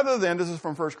 And rather than, this is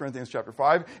from 1 Corinthians chapter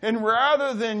 5, and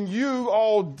rather than you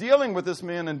all dealing with this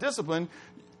man in discipline,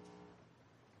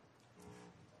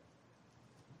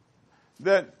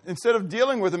 that instead of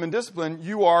dealing with him in discipline,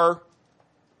 you are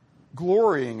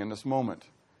glorying in this moment.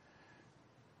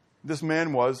 This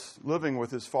man was living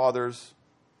with his father's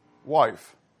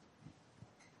wife.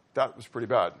 That was pretty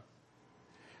bad.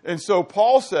 And so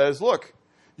Paul says, look,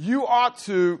 you ought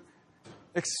to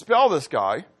expel this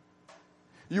guy.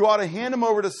 You ought to hand him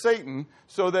over to Satan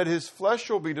so that his flesh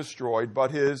will be destroyed, but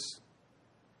his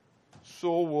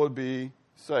soul will be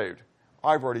saved.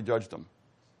 I've already judged him.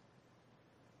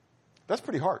 That's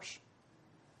pretty harsh.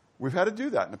 We've had to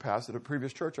do that in the past at a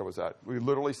previous church I was at. We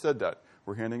literally said that.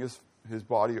 We're handing his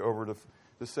body over to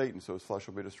Satan so his flesh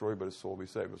will be destroyed, but his soul will be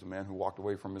saved. It was a man who walked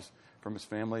away from his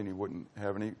family, and he wouldn't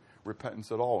have any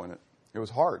repentance at all in it. It was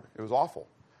hard. It was awful.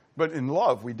 But in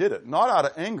love, we did it. Not out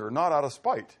of anger, not out of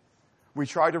spite. We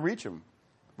tried to reach him.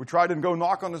 We tried to go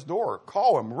knock on his door,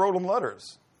 call him, wrote him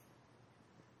letters.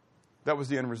 That was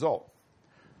the end result.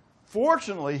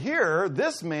 Fortunately here,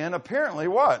 this man apparently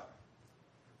what?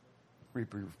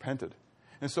 Repented.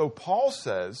 And so Paul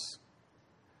says,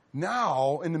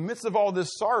 now, in the midst of all this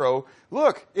sorrow,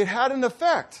 look, it had an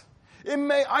effect.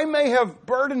 I may have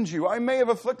burdened you. I may have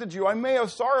afflicted you. I may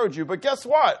have sorrowed you. But guess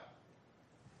what?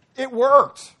 It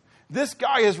worked. This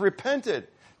guy has repented.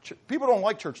 People don't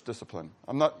like church discipline.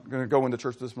 I'm not going to go into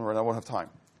church discipline right now. I won't have time.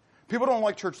 People don't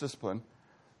like church discipline,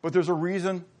 but there's a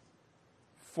reason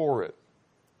for it.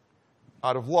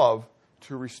 Out of love,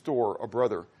 to restore a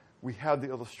brother. We have the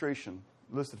illustration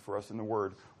listed for us in the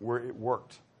Word where it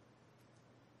worked.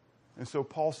 And so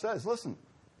Paul says, listen,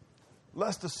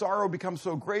 lest the sorrow become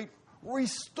so great,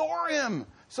 restore him.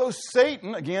 So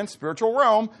Satan, again, spiritual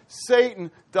realm,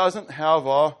 Satan doesn't have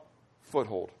a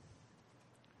foothold.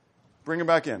 Bring him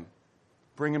back in.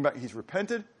 Bring him back. He's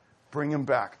repented. Bring him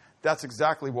back. That's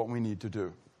exactly what we need to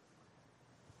do.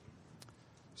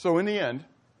 So in the end,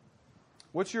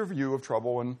 what's your view of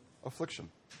trouble and affliction?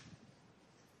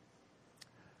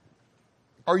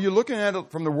 Are you looking at it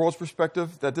from the world's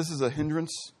perspective that this is a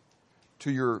hindrance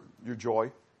to your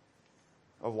joy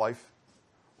of life?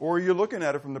 Or are you looking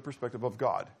at it from the perspective of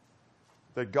God?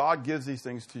 that God gives these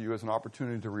things to you as an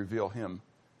opportunity to reveal Him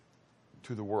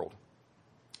to the world.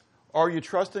 Are you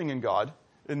trusting in God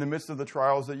in the midst of the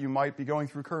trials that you might be going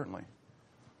through currently?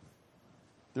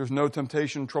 There's no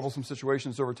temptation, troublesome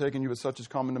situations overtaking you, but such is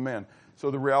common to man.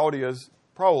 So the reality is,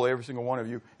 probably every single one of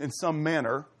you, in some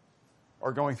manner,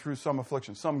 are going through some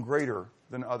affliction, some greater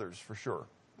than others, for sure.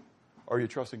 Are you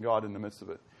trusting God in the midst of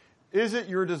it? Is it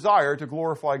your desire to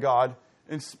glorify God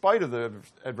in spite of the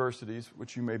adversities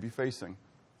which you may be facing?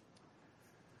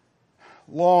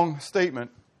 Long statement,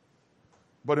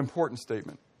 but important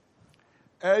statement.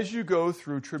 As you go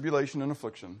through tribulation and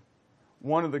affliction,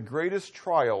 one of the greatest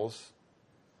trials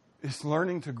is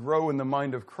learning to grow in the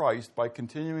mind of Christ by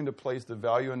continuing to place the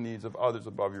value and needs of others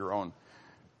above your own.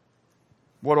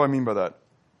 What do I mean by that?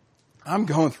 I'm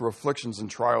going through afflictions and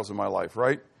trials in my life,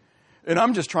 right? And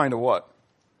I'm just trying to what?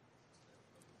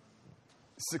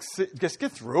 Succeed, just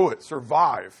get through it,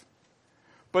 survive.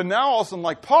 But now all of a sudden,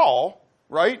 like Paul,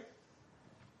 right?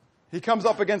 He comes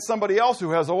up against somebody else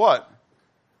who has a what?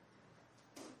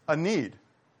 A need.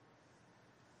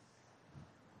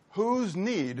 Whose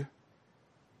need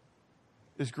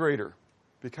is greater,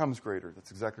 becomes greater.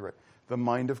 That's exactly right. The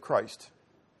mind of Christ.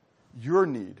 Your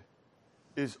need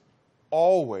is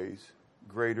always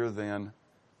greater than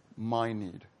my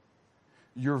need.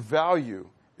 Your value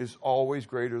is always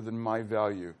greater than my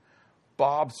value.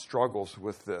 Bob struggles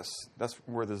with this. That's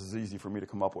where this is easy for me to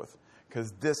come up with,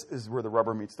 because this is where the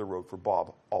rubber meets the road for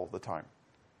Bob all the time.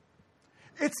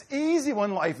 It's easy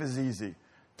when life is easy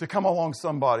to come along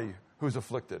somebody who's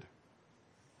afflicted.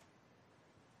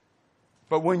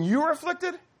 But when you're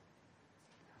afflicted,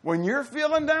 when you're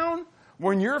feeling down,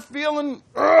 when you're feeling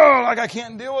like I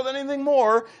can't deal with anything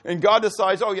more, and God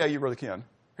decides, oh yeah, you really can.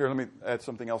 Here, let me add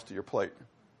something else to your plate.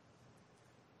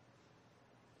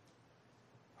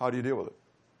 How do you deal with it?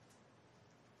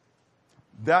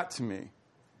 That, to me,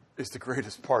 is the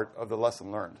greatest part of the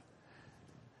lesson learned,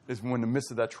 is when in the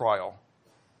midst of that trial,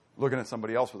 looking at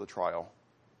somebody else with a trial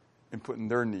and putting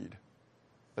their need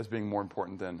as being more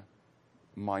important than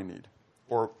my need.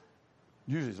 Or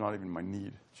usually it's not even my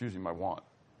need, it's usually my want.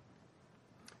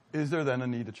 Is there then a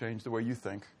need to change the way you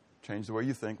think? Change the way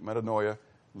you think. Metanoia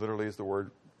literally is the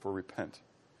word for repent.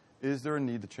 Is there a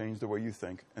need to change the way you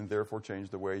think and therefore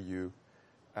change the way you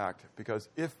act? Because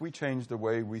if we change the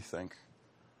way we think,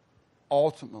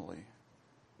 ultimately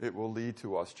it will lead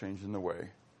to us changing the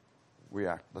way we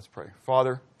act. Let's pray.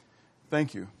 Father,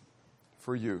 thank you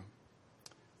for you.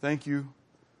 Thank you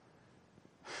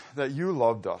that you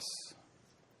loved us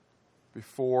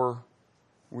before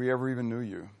we ever even knew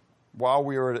you, while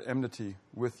we were at enmity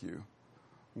with you,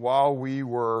 while we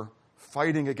were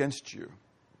fighting against you.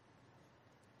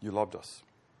 You loved us.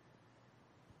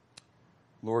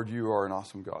 Lord, you are an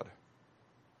awesome God.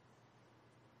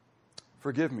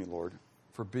 Forgive me, Lord,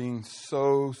 for being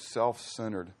so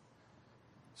self-centered,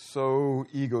 so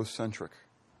egocentric.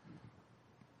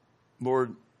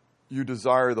 Lord, you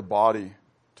desire the body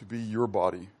to be your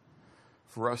body,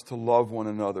 for us to love one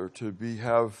another, to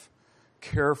have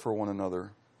care for one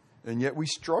another. And yet we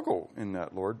struggle in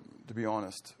that, Lord, to be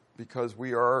honest, because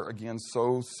we are, again,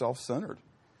 so self-centered.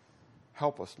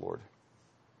 Help us, Lord,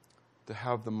 to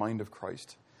have the mind of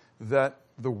Christ, that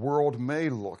the world may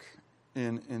look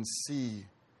in and see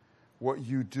what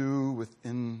you do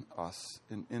within us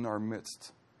and in our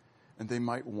midst, and they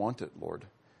might want it, Lord.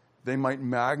 They might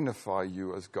magnify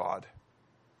you as God.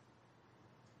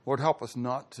 Lord, help us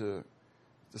not to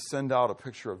send out a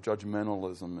picture of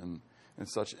judgmentalism and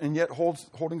such, and yet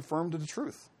holding firm to the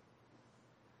truth.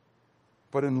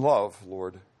 But in love,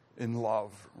 Lord, in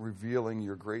love, revealing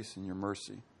your grace and your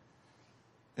mercy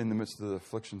in the midst of the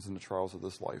afflictions and the trials of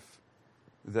this life,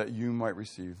 that you might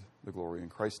receive the glory. In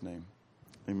Christ's name,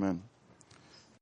 amen.